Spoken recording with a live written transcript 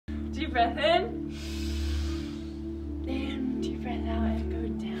deep breath in. And deep breath out and go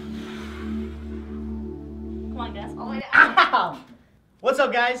down. Come on, Gus, all the way down. Ow! What's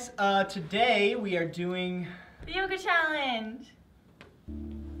up, guys? Today we are doing The yoga challenge.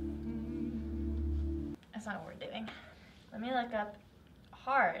 That's not what we're doing. Let me look up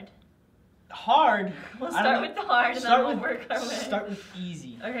hard. hard. We'll start with the hard and then we'll work our way. Start with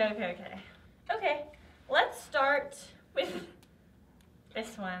easy. Okay, let's start with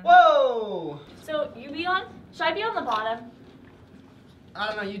this one. Whoa! So you be on, should I be on the bottom? I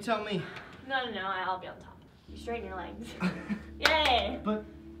don't know, you tell me. No, I'll be on top. You straighten your legs. Yay! But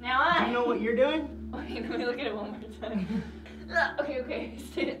now do you know what you're doing? Wait, let me look at it one more time. Okay.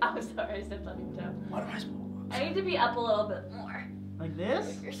 I'm sorry, I stepped on your toe. What am I supposed to do? I need to be up a little bit more. Like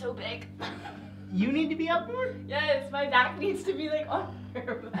this? You're so big. You need to be up more? Yes, my back needs to be like on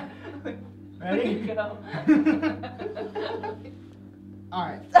your back. Ready? Go.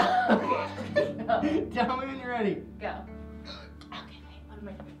 Alright. Okay. Go. Tell me when you're ready. Go. Okay, wait, what am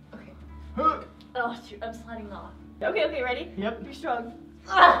I doing? Okay. Oh shoot, I'm sliding off. Okay, ready? Yep. You're strong.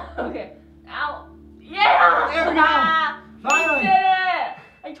 Okay. Ow. Yeah! There we go. Finally. We did it!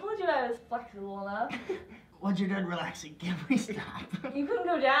 I told you I was flexible enough. Once you're done relaxing, can we stop? You couldn't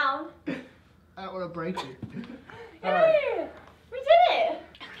go down. I don't want to break you. Yay! Right. We did it!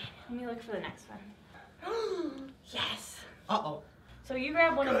 Okay, let me look for the next one. Yes! Uh-oh. So you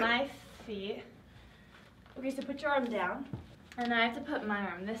grab one of my feet. Okay, so put your arm down. And I have to put my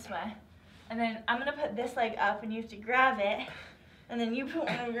arm this way. And then I'm gonna put this leg up and you have to grab it. And then you put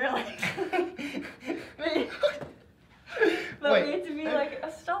one of your legs. But Wait. we have to be like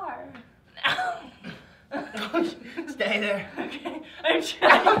a star. Stay there. Okay, I'm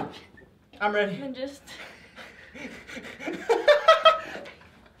trying. I'm ready. And then just...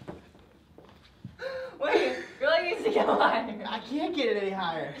 Wait, your leg needs to go higher. I can't get it any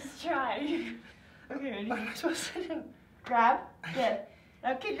higher. Just try. Okay, ready? What am I supposed to do? Grab. Good.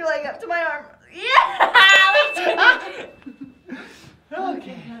 Now kick your leg up to my arm. Yeah!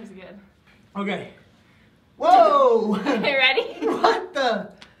 Okay. That was good. Okay. Whoa! Okay, ready? What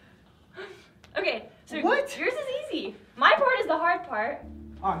the? Okay, so What? yours is easy. My part is the hard part.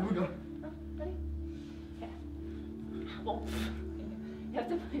 Alright, here we go. Ready? Okay. Oh. You have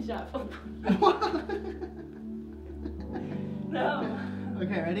to push up. No.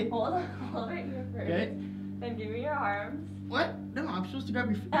 Okay, ready? Hold right here first. Okay. Then give me your arms. What? No, I'm supposed to grab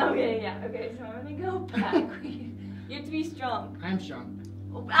your feet. Okay, yeah. Okay, so I'm gonna go back. You have to be strong. I'm strong.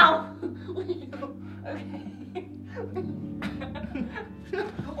 Oh, ow! Okay.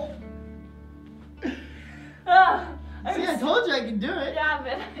 See, I told you I could do it. Yeah,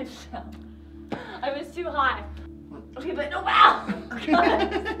 but I fell. I was too high. Okay, but no, ow! Are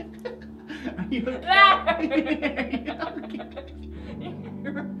you okay?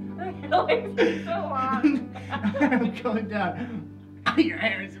 Your legs are so long. I'm going down. Your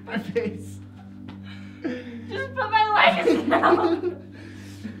hair is in my face. Just put my legs down.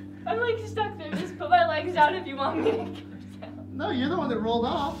 I'm like stuck there. Just put my legs down if you want me to go down. No, you're the one that rolled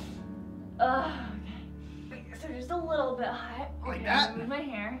off. Okay. Wait, so just a little bit high. Like Okay, that? move my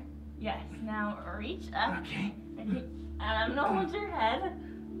hair. Yes. Now reach up. Okay. And I'm gonna hold your head.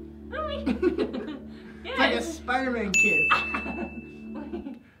 It's like a Spider-Man kiss.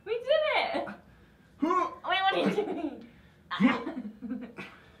 We did it. Wait, what are you doing? See,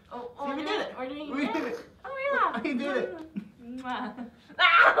 we did it. We're doing We did it. Oh yeah. We did it.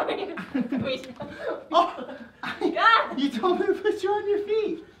 Oh, God. You told me to put you on your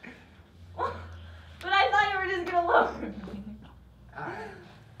feet. But I thought you were just gonna lower me. Alright.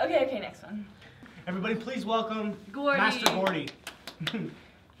 Okay, next one. Everybody, please welcome Gordy. Master Gordy.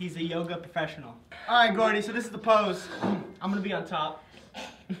 He's a yoga professional. Alright, Gordy, so this is the pose. I'm gonna be on top.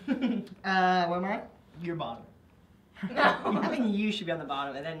 Where am I? Your bottom. No. I think you should be on the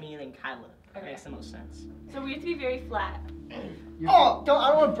bottom, and then me, and then Kyla. That Okay. makes the most sense. So we have to be very flat. Oh, don't! I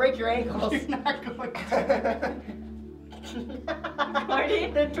don't want to break your ankles. You're not going to. Gordy,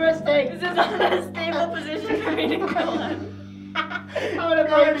 They're twisting. this is not a stable position for me to go on. I'm gonna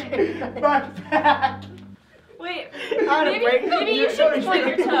break it. My back. Wait, I'm gonna break maybe you should point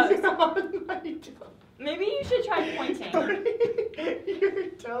your toes. Maybe you should try pointing. Your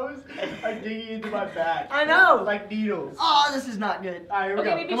toes are digging into my back. I know. Like needles. Oh, this is not good. Alright, here we Okay,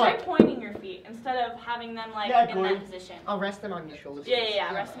 go. maybe Come try on. pointing your feet instead of having them like Yeah, in Gordy. that position. I'll rest them on your shoulders.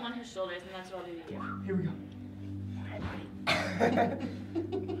 Yeah. Rest them on his shoulders, and that's what I'll do to you. Here we go.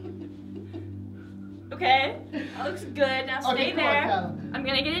 Okay, that looks good. Now stay Okay, come on, there. Kyla. I'm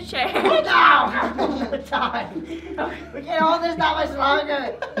gonna get a chair. No! All the time. We can't hold this that much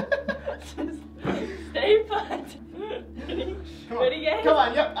longer. Just stay put. Come on. Ready, guys? Come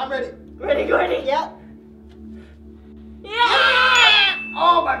on, yep, I'm ready. Ready, Gordy? Yep. Yeah!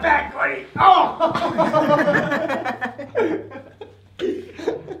 Oh, my back, Gordy. Oh!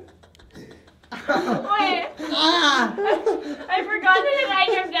 Wait. Ah! I forgot that if I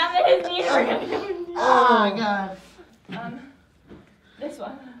jumped down that his knees were gonna come down. Oh my god. This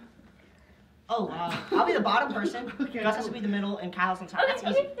one. Oh, I'll be the bottom person. Gus has to be the middle, and Kyle's on top. Okay, That's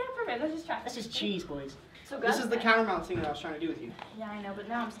okay, easy. yeah, perfect. Let's just try. That's just cheese, boys. So Gus, This is the countermount thing that I was trying to do with you. Yeah, I know, but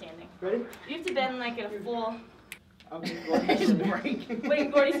now I'm standing. Ready? You have to bend like at a full. Okay, Just break.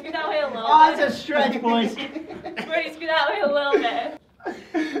 Wait, Gordy, scoot that way a little Oh, bit. it's a stretch, boys. Gordy, scoot that way a little bit.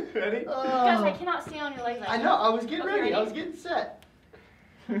 Ready? Gus, I cannot stay on your legs like I that. know, I was getting Okay, ready. ready? I was getting set.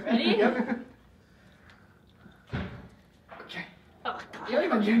 Ready? Yep. Okay. Oh, God. You don't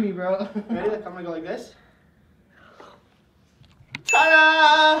even do me, bro. Ready? Like, I'm gonna go like this.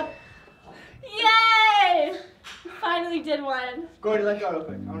 Ta-da! Yay! You finally did one. Gordy, let go real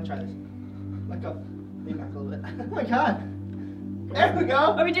quick. I wanna try this. Let go. Lean back a little bit. Oh my god. There we go.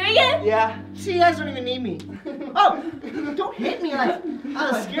 Are we doing it? Yeah. See, you guys don't even need me. Oh, don't hit me like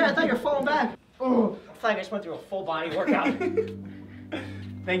I was scared. I thought you were falling back. Oh, I feel like I just went through a full body workout.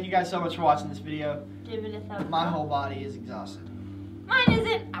 Thank you guys so much for watching this video. Give it a thumbs My up. whole body is exhausted. Mine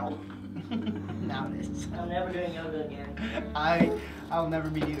isn't. Ow. Now it is. I'm never doing yoga again. I'll never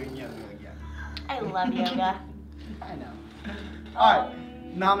be doing yoga again. I love yoga. I know.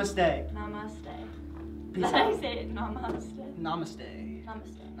 Alright. Namaste. Namaste. Peace That's how you out. say it. Namaste. Namaste.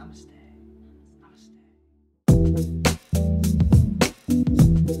 Namaste. Namaste.